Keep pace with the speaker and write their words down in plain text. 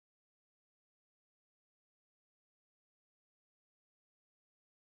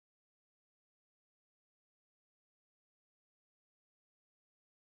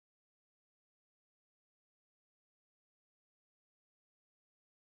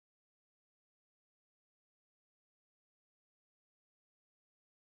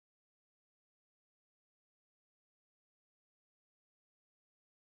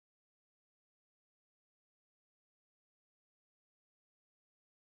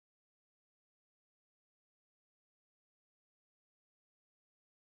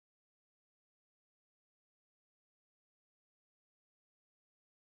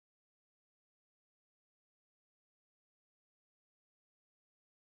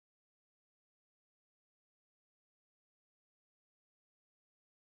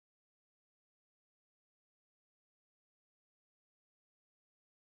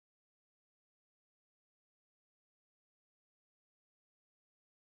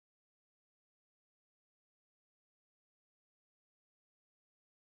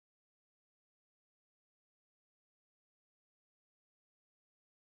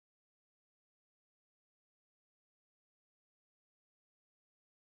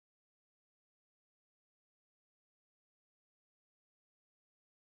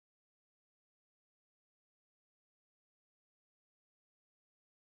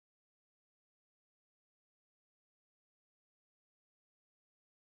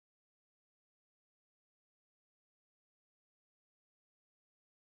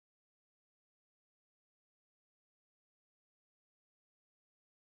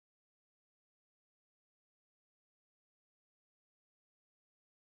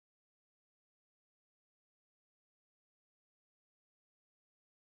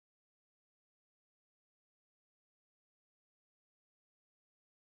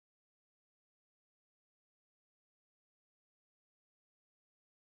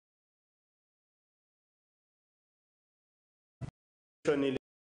shonile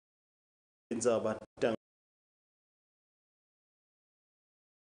Tindzaba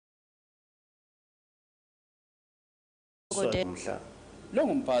mhla lo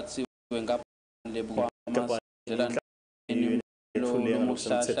ngumphathi wenkapani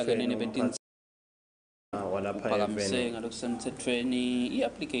lomuhlahla kenene betindzaba walapha uphakamise ngalokusemthethweni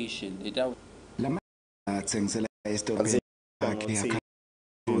i-application thengisela isitobhi yakhe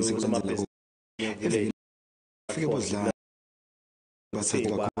fike bodla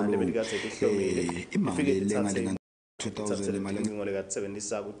basatha kakhulu imali lengalenga 2000 imali ngoleka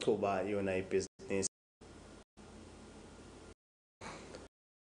 70 kuchuba yona ibusiness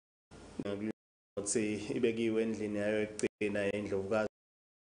ukuthi ibekiwe endlini yayo egcina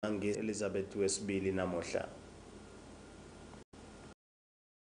endlovukazi Elizabeth wesibili namuhla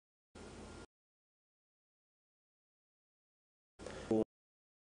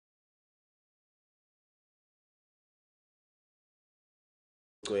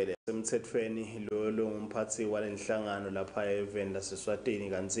gcwele semthethweni lo ngumphathi walenhlangano lapha evenda SISWATINI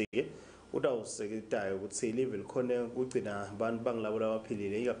kanti-ke utawusekitayo ukuthi live likhone kugcina abantu bangilabo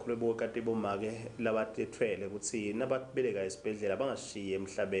labaphilile ikakhulu ebokati bomake labathethwele ukuthi nababeleka esibhedlela bangashiye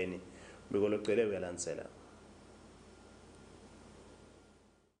emhlabeni bikolo gcwele uyalandzela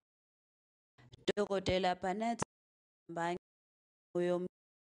Dokotela Panet Mbanye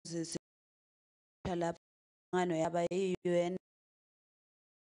uyomzisi lapha ngano yaba i-UN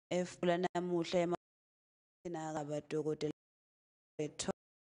namuhla emakhaya abadokotela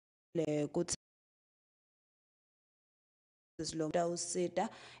bethole ukuthi silomda usita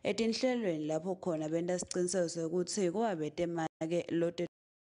etinhlelweni lapho khona benta siciniseko sokuthi kuba betemake lote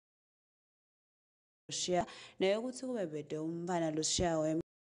shisha neyokuthi kube bede umfana losishayo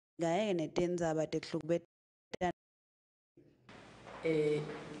ngayeke netindzaba tehlukubetana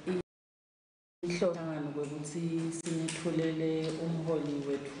inhlangano ukuthi sinethulele umholi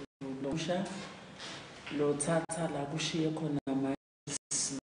wethu lomusha lothatha la kushiye khona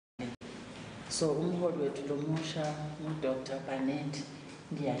amasi so umholi wethu lomusha uDr. Panet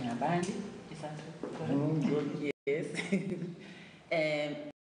ngiyangabandi yes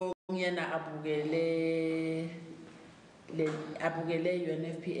ngiyena abukele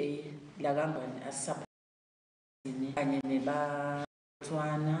UNFPA la kangani asaphatini kanye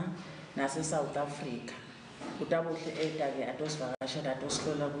neBatswana nase South Africa utabuhle edake atosivakashela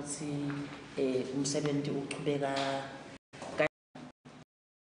atosihlola ukuthi umsebenzi uchubeka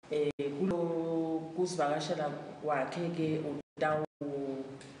kulo kusivakashela kwakhe ke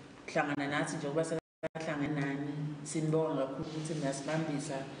utawuhlangana nathi njengoba sekahlangana nani sinibonga kakhulu ukuthi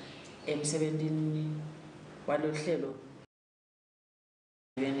niyasibambisa emsebenzini walohlelo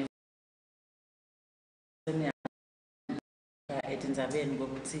etindzabeni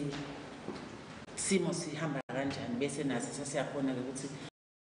ukuthi simo sihamba kanjani bese nathi sesiyakhona ukuthi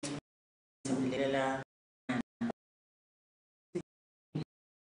simlelela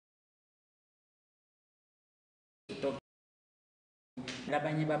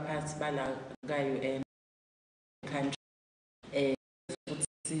labanye baphathi bala ka-UN country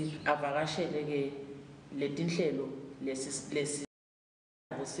ukuthi avakashele ke letinhlelo lesi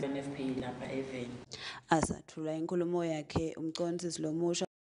NFPA lapha eveni asathula inkulumo yakhe umcondzisi lomusha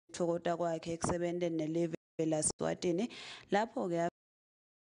thokota kwakhe ekusebenteni nelive laSwatini lapho ke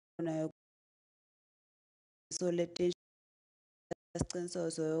yabona soletisho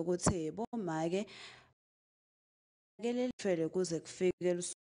siciniseko ukuthi bomake kelelifele kuze kufike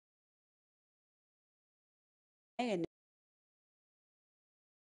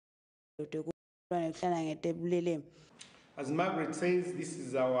As Margaret says, this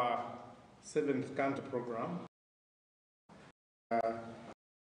is our 7th country program.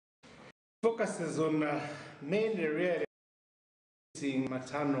 Focuses on mainly reducing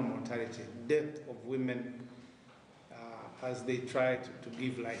maternal mortality, death of women as they try to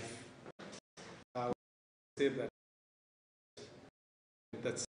give life. Say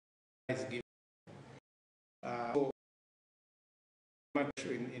that's given. So much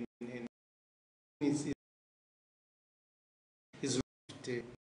in is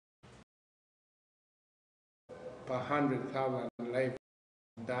per 100,000 lives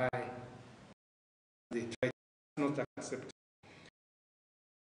die. They try not to accept.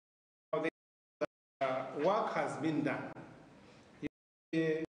 Work has been done.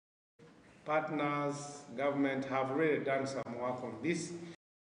 Partners, government have really done some work on this.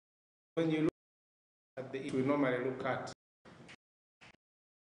 When you look at the issue we normally look at,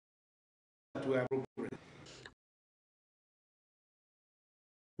 that we are progress.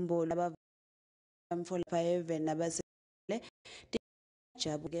 Mbola bamfola phayeveni nabasele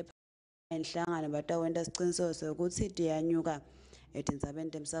jabuke enhlangano batawenta siciniseko sokuthi tiyanyuka Tindzaba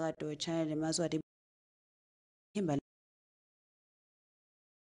emsakato we-channel Yemaswati Kimberley.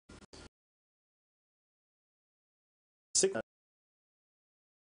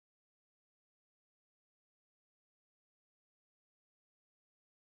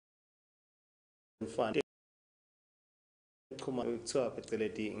 Chuma kuthiwa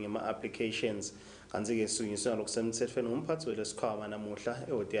phecelezi ngema-applications kanti-ke sisunyiswe ngalokusemthethweni ngumphathi welesikhwama namuhla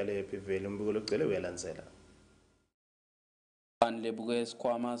ehhotela ePhiveli. Umbiko logcwele uyalandzela. lebuke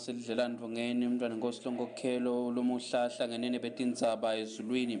isikhwama selidlelandvongeni umntwana inkosi Khelo lomuhla ahlangene nebetindzaba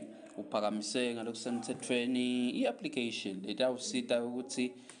ezulwini uphakamise ngalokusemthethweni i-application letawusita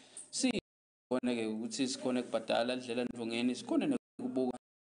ukuthi sikhone-ke ukuthi sikhone kubhadala idlelandvongeni, sikhone nekubuka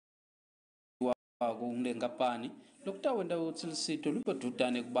kule nkampani lokutawenta ukuthi lisito lube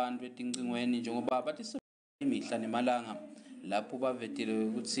dudane kubantu etingcingweni njengoba bathi imihla nemalanga lapho bavetile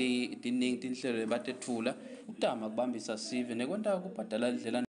ukuthi tiningi tinhlelo lebatethula ukutama kubambisa sive nekwenta kubhadala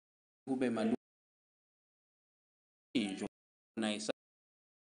indlela kube malu injo nayisa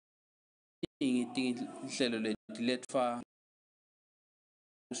inhlelo letilethwa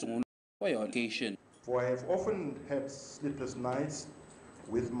usungula application. For I have often had sleepless nights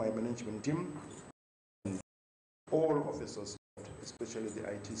with my management team and all officers, especially the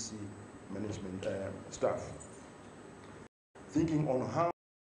ITC management staff, thinking on how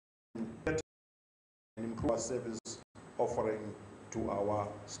to better and improve our service offering to our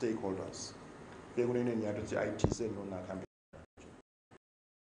stakeholders. ITC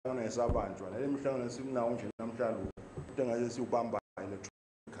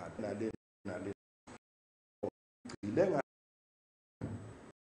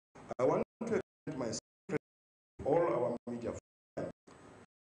I want to extend my all our media friends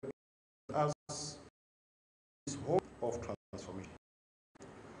as this hope of transformation.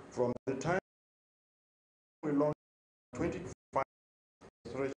 From the time we launched 25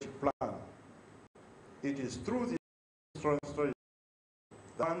 strategic plan, it is through this strategy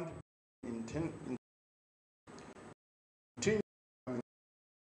that intend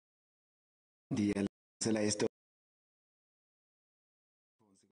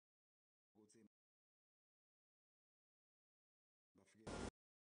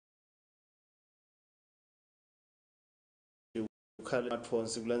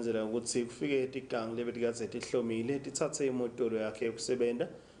smartphones kulandzela ukuthi kufike tigangi lebetikadze tihlomile titsatse imotolo yakhe yokusebenta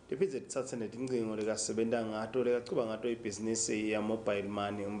tiphindze titsatse netingcingo lekasebenta ngato lekachuba ngato ibhizinisi ya mobile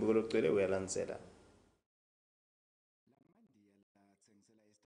money. Umbiko logcwele uyalandzela.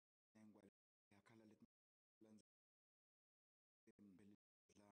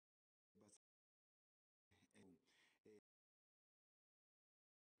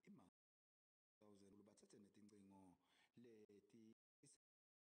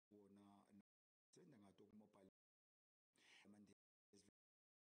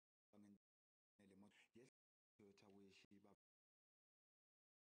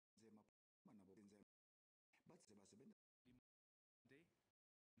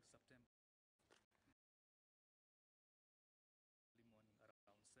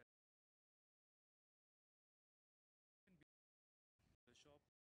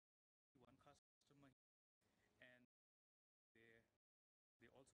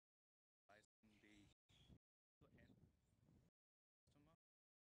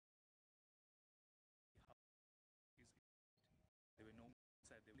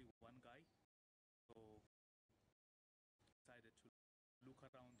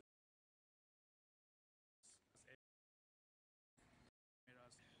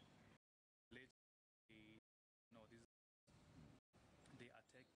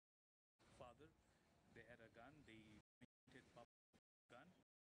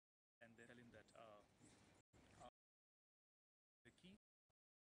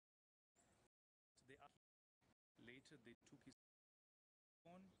 They took his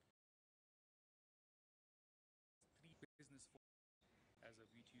phone, 3 business phone as a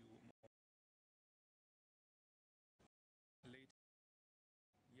video. Later,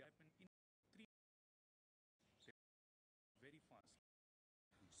 yeah, happened in 3 very fast.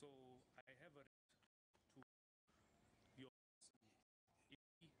 So I have a to your this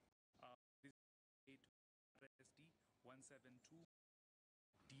 8 RSD 172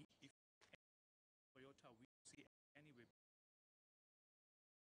 D. If Toyota we see anyway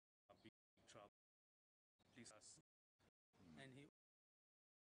a big trouble, please ask. And he,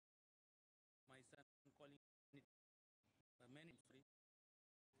 my son calling it many free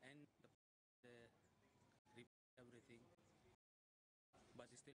and the everything, but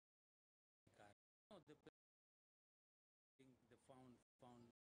still car. No, the found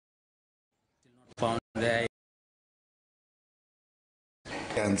still not found there.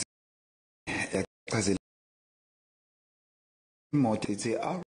 kanti yachazela imoto ithi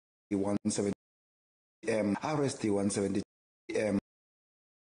RST 170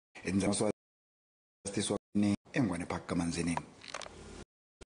 Yemaswati SISWATI engwane Park kaManzini.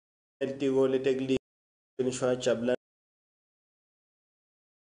 Elitiko letekulima Jabulani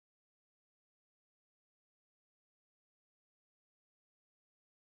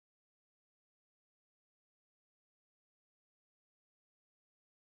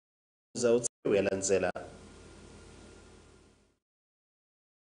zawuthi uyalandzela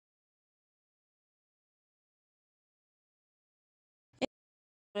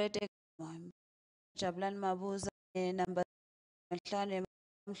Jabulani Mabuza number 5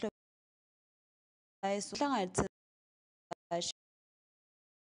 emhlophe ayisuhlanganise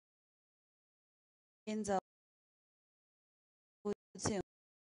inza ukuthi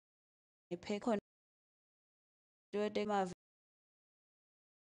ngiphe khona dote mave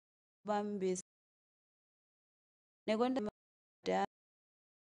bambisi nekonda da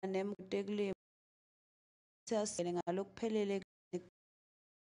nemtekulima siyasele ngalokuphelele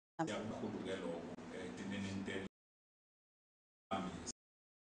yakhulu ke lokho dinini intela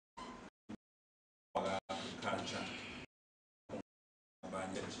agriculture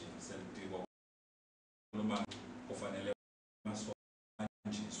abanye nje selitiko noma kufanele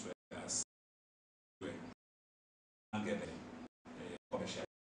masonjiswe asiwe angene commercial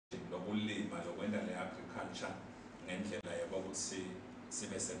lokulima lokwenda le agriculture ngendlela yokuthi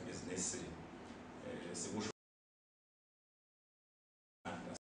sibe sebhizinisini sikusho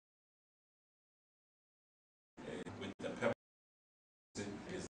with the purpose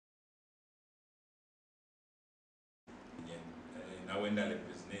nawenda le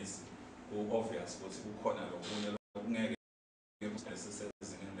business obvious ukuthi kukhona lokunye okungeke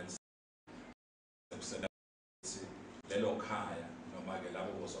lelo khaya noma ke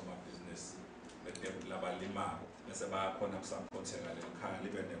labo bosomabhizinisi labalimako bese bayakhona kusaphotheka lelo khaya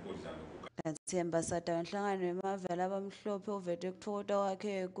libe nekudla lokhu Ambassador wenhlangano yemavela abamhlophe uvete kuthokota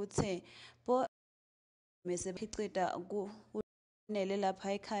wakhe ukuthi bo mesephicida kunele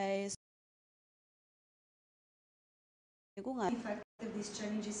lapha ekhaya in fact of these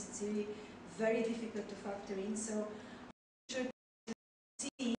challenges it's really very difficult to factor in, so should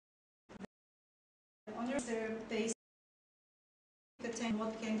see on their place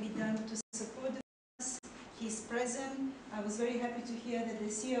what can be done to support us. He's present. I was very happy to hear that the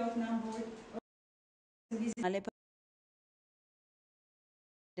CEO of NAMBOARD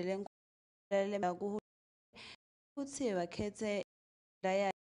ukuthi bakhethe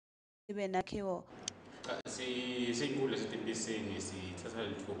la ibe nakhiwo siyinkulu esitembiseni sithatha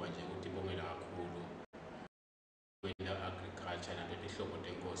lithuba nje ukuthi ibongela kakhulu kwenda agriculture nato lihlobo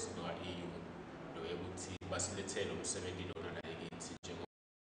lenkosi loka EU lo ukuthi basilethele umsebenzi lona la ekithi njengoba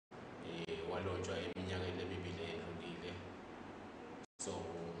walonjwa eminyakeni emibili edlulile, so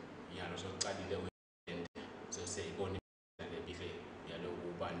yalo soqalile wende sesiyibona lebile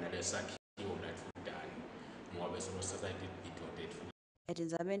yalokuba nalesakhiwo lapho udani ngoba solo society bidoded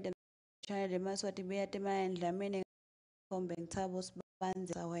Tindzaba channel Yemaswati beyatema endlamini kombe ngithabo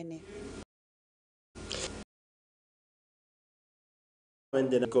sibanze awene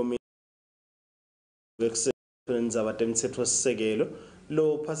wendena komiti Tindzaba temtsetfosisekelo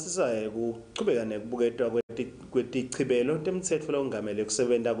lo phasisayo kuchubeka nekubuketwa kwetichibelo temtsetfo longamele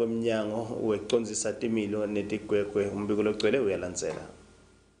kusebenta kwemnyango wecondzisa timilo netigwegwe umbiko logcwele uyalandzela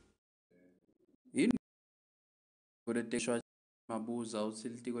Mabuza uthi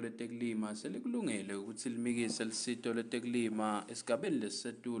litiko letekulima selikulungele ukuthi limikise lisito letekulima esigabeni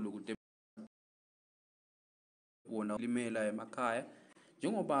lesisetulu ukuthi wona limela emakhaya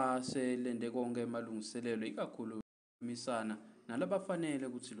njengoba selende konke emalungiselelo ikakhulu misana nalabafanele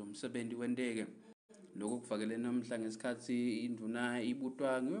ukuthi lo msebenzi wendeke lokho kufakele namhla ngesikhathi induna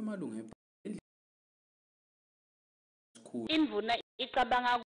ibutwa ngemalungu induna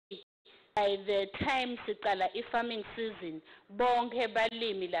icabanga by the time siqala i-farming season bonke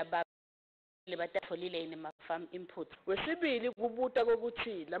balimi laba batholile nema-farm inputs. Wesibili kubuta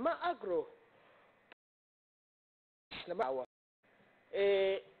kokuthi lama-agro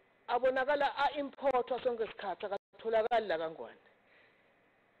abonakala a-importwa sonke isikhathi akatholakali la kangwane.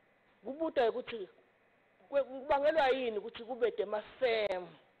 Kubuta ukuthi kubangelwa yini ukuthi kube demafem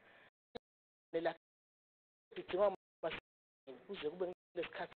la kudingwa kuze kube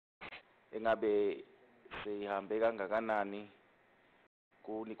lesikhathi engabe sihambe kangakanani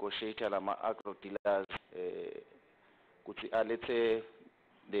ku negotiate lama agro dealers ukuthi alethe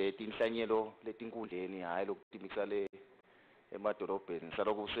letinhlanyelo letinkundleni hayi lokutimisa le emadolobheni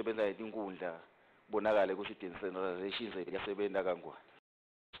saloko kusebenza letinkundla bonakale ukuthi decentralization zethu yasebenza kangwane.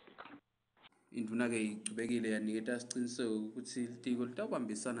 induna-ke ichubekile yaniketa isiqiniseko ukuthi ilitiko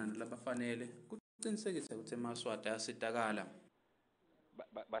litawubambisana nalabafanele kuqinisekisa ukuthi eMaswati ayasitakala.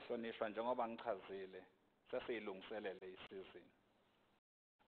 Bahlonishwa, njengoba ngichazile sesiyilungiselele isizini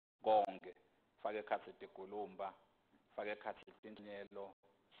konke, fake ekhathi itigulumba, fake ekhathi itinhlelo,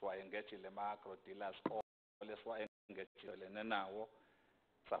 siwayengejile ama-agro dealers ole siwayengejelene nawo,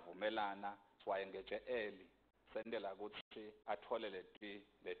 savumelana, siwayengeje early, sendela ukuthi athole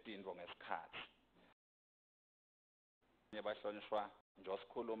letinto ngesikhathi. Bahlonishwa, nje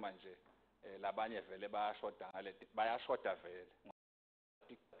sikhuluma nje labanye vele bayashoda vele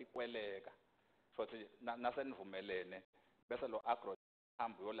tikweleka futhi nasenivumelene bese lo agro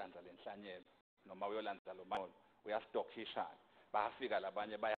hamba uyolandza lenhlanyelo noma uyolandza lo manyolo uyastockishana, bayafika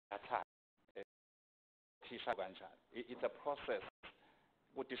labanye bayathatha khisha kanjani. It's a process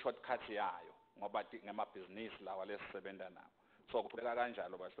ukuthi shortcut yayo ngoba ngemabhizinisi lawa lesisebenta nawo, so kuqhubeka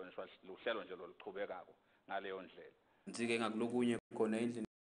kanjalo bahlonishwa, luhlelo nje loluqhubekako ngaleyo ndlela. Nzi-ke ngakulokunye khona endlini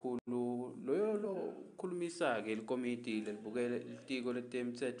khulu loyo khulumisa-ke likomiti lelibukele litiko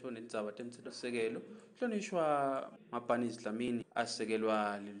letemtsetfo netindzaba temtsetfosisekelo hlonishwa Mabhanisi Dlamini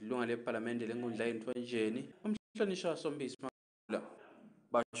asekelwa lilunga lephalamende lenkundla yentfo umhlonishwa Sombisi Magula.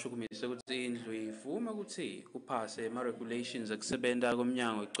 Bashukumise ukuthi indlu ivume ukuthi kuphase ama-regulations ekusebenta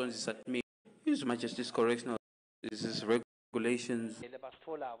komnyango econdzisa timili. His Majesty's Correctional Services regulations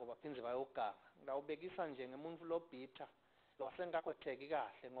basitfolako baphindze bayoganga ngawubekisa nje ngemuntfu lobhitha wasengakhotheki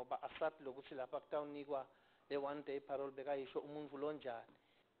kahle ngoba asathi lokuthi lapha kutawunikwa le-one day parole bekayisho umuntfu lonjani.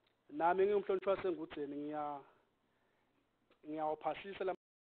 Nami ngingumhlonishwa sengudzeni ngiyawuphasisa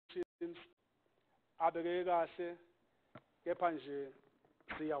lama-regulations abekeke kahle, kepha nje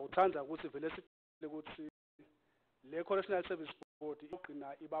siyawuthanda ukuthi vele sicele ukuthi le Correctional Service Board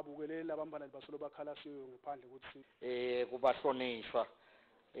igcina ibabukele labantwana basolo bakhalasiwe ngaphandle ukuthi kubahlonishwa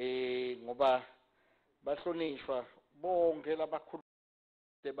ngoba bahlonishwa bonke labakhulu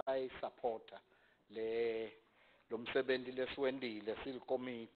bayisupporta lo msebenzi lesiwendile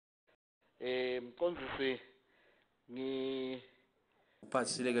silikomiti. Mkonzisi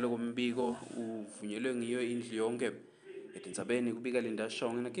uphathisileke lokumbiko uvunyelwe ngiyo indlu yonke etindzabeni kubika Linda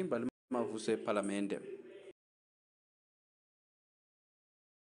Shong nakimba lemavuse ephalamende.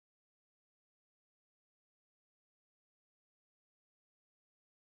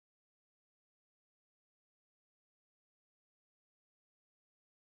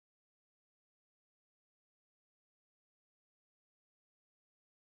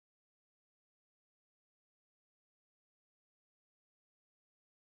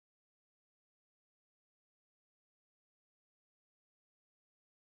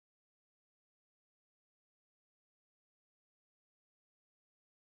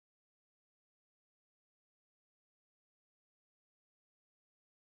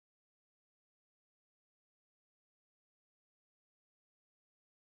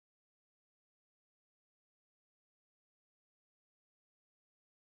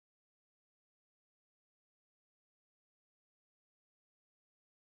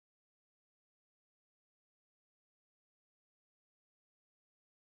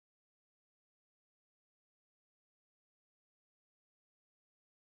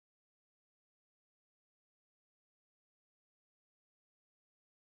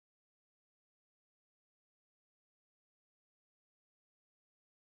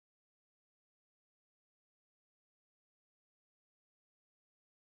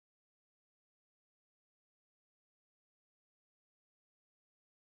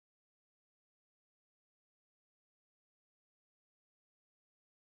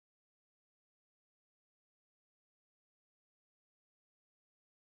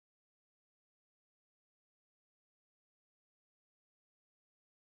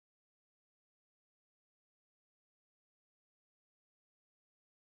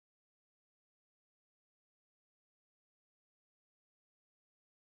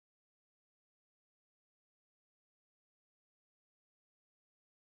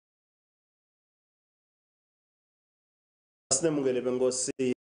 Sinemukele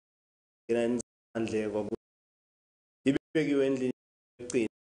benkosi inandleko ibekiwe endlini yokucina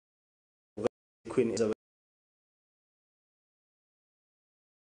Queen Isabel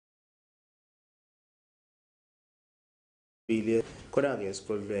khona-ke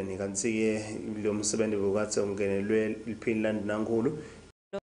esikolweni kanti-ke lo msebenzi bokathi ungenelwe iPinland nankulu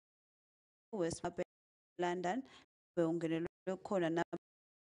West London beungenelwe khona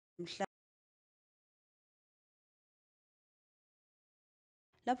namhla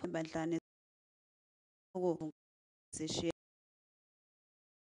lapho bandlane ukuzishiya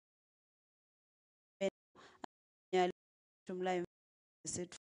nyalo umlayo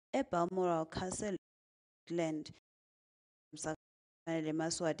sethu eBalmoral Castle Land msakane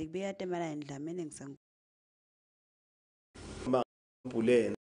leMaswati kubika temana endlamini ngisengu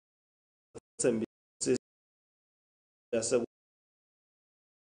Buleni thembisi yase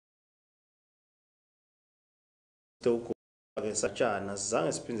Toko ke satshana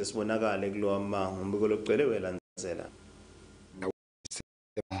zange siphinde sibonakale kulowa mango umbiko logcwele welandzela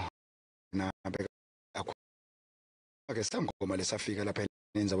ake sangoma lesafika lapha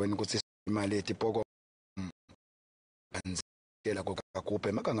enzaweni ukuthi imali etipoko anzikela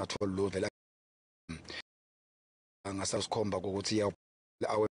kokagubhe maka ngathola lo vela angasasikhomba ukuthi ya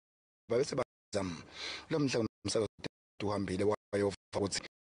awe bese bazama lo mhla umsakazo uhambile wayova ukuthi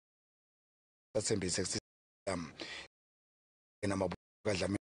bathembise system enamabuka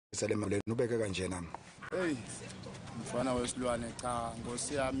dlamini selemali ubeke kanjena hey mfana wesilwane cha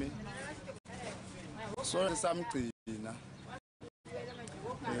Nkosi yami so samgcina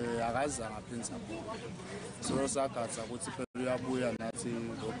akazanga phinza so sagatha ukuthi phela uyabuya nathi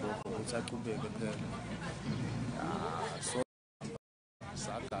gogo ukuthi aqhubeke phela so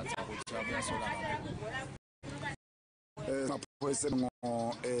sagatha ukuthi abuya sola maphoyisa ngo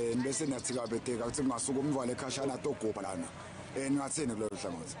bese nathi kabeteka ukuthi ngasuka umvale ekhashana togoba lana ningathini kulo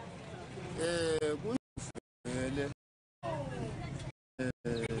hlangothi kuvele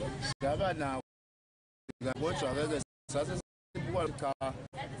singaba nawo kodwa ke sase sibuka cha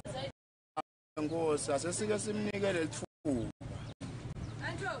Nkosi asesike simnikele lithuba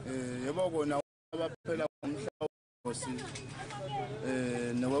yebo kona abaphela ngomhlawosi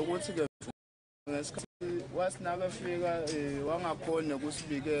nokuthi ke ngesikhathi wasinaka fika wangakhona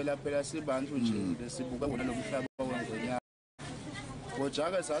kusibikela phela sibantu nje sibuka bona lo mhlaba wengonyama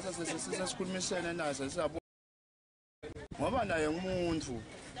kodwa ke sasa sesikhulumisene naye sesabo ngoba naye ngumuntu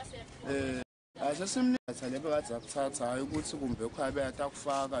asesimnitha lebe kathi akuthatha hayi ukuthi kumbe ukhaya beyata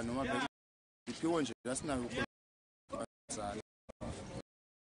kufaka noma bephiwe nje lasinayo ukuzala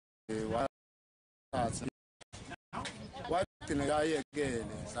wathatha wathi ngayekele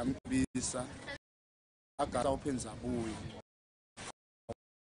sambisa agala uphenza buyi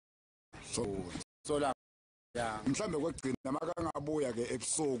so la ya mhlambe kwegcina maka ngabuya ke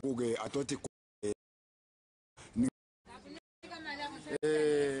ebusuku ke adothi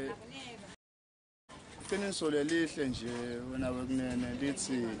iqiniso lelihle nje wena wekunene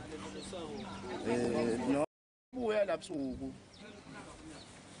lithi no buya laphuku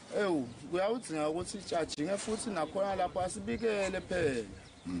kuyawudzinga ukuthi ijajinge futhi nakhona lapho asibikele phela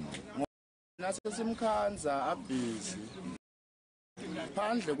nase simkhanza abhizi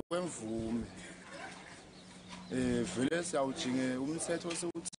phandle kwemvume vele siyawujinge umthetho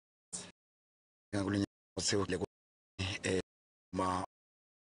sewuthi ngakulinya sewule ma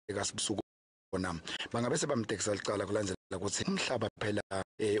ekasibusuku bona bangabe sebamtekisa licala kulandlela ukuthi umhlaba phela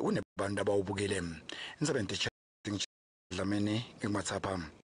unebantu abawubukile insebenti chatting dlamini ngemathapha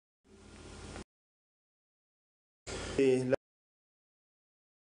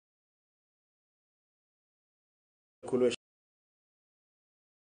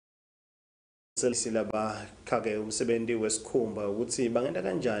silaba khake umsebenzi wesikhumba ukuthi bangenda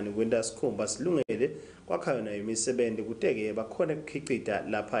kanjani kwenta sikhumba silungele kwakhona imisebenzi kuteke bakhona ukukhicita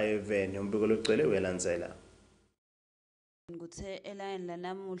lapha eveni umbiko logcwele uyalandzela nguthe eline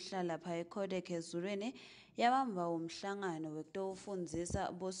lanamuhla lapha eCodec ezulwini yabamba umhlangano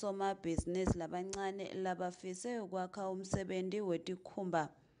wekutofundisa bosomabhizinisi labancane labafise ukwakha umsebenzi wetikhumba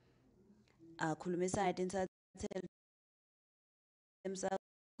akhulumisana tinsathelo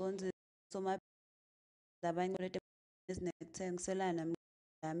emsakazweni labanye nekuthengiselana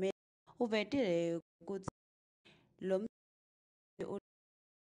namhlanje uvetile ukuthi lo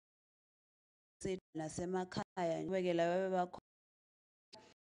nasemakhaya ngiwekela bebakho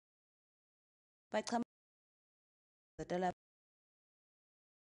bachama zatala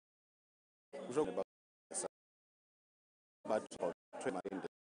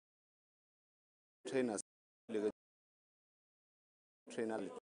trainers trainer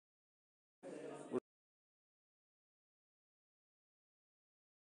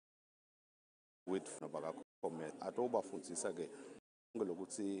with nabakakhomela atobafundisa ke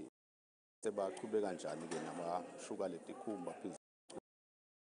ngelokuthi sebaqhubeka kanjani ke nabashuka letikhumba phezulu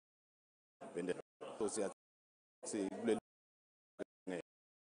bende so siyathi kuleli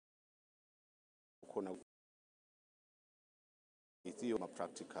khona ithiyo ma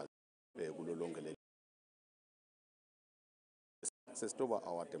practical kulolongele sesitoba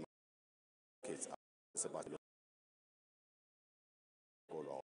our kids sebatlo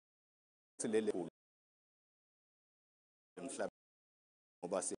golo silele emhlaba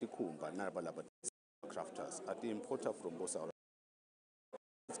ngoba sikhumba naba laba crafters at importer from both our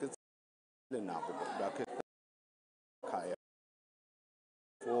nabo bakhe ekhaya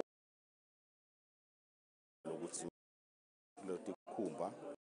for lokuthi lokukhumba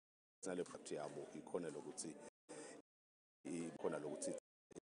nale practice yabo ikhona lokuthi ikhona lokuthi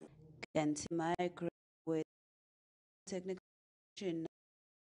kanti migrate technical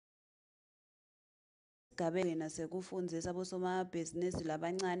Gabe nasekufundisa abosomabhizinisi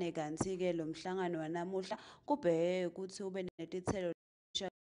labancane kanti-ke lo mhlangano wanamuhla kubheke ukuthi ube netithelo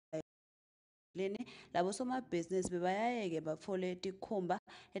leni labosomabhizinisi bebayayeke bafole tikhumba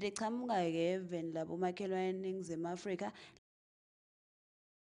elichamuka-ke eveni labomakhelwane eNingizimu Afrika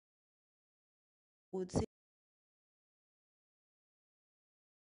ukuthi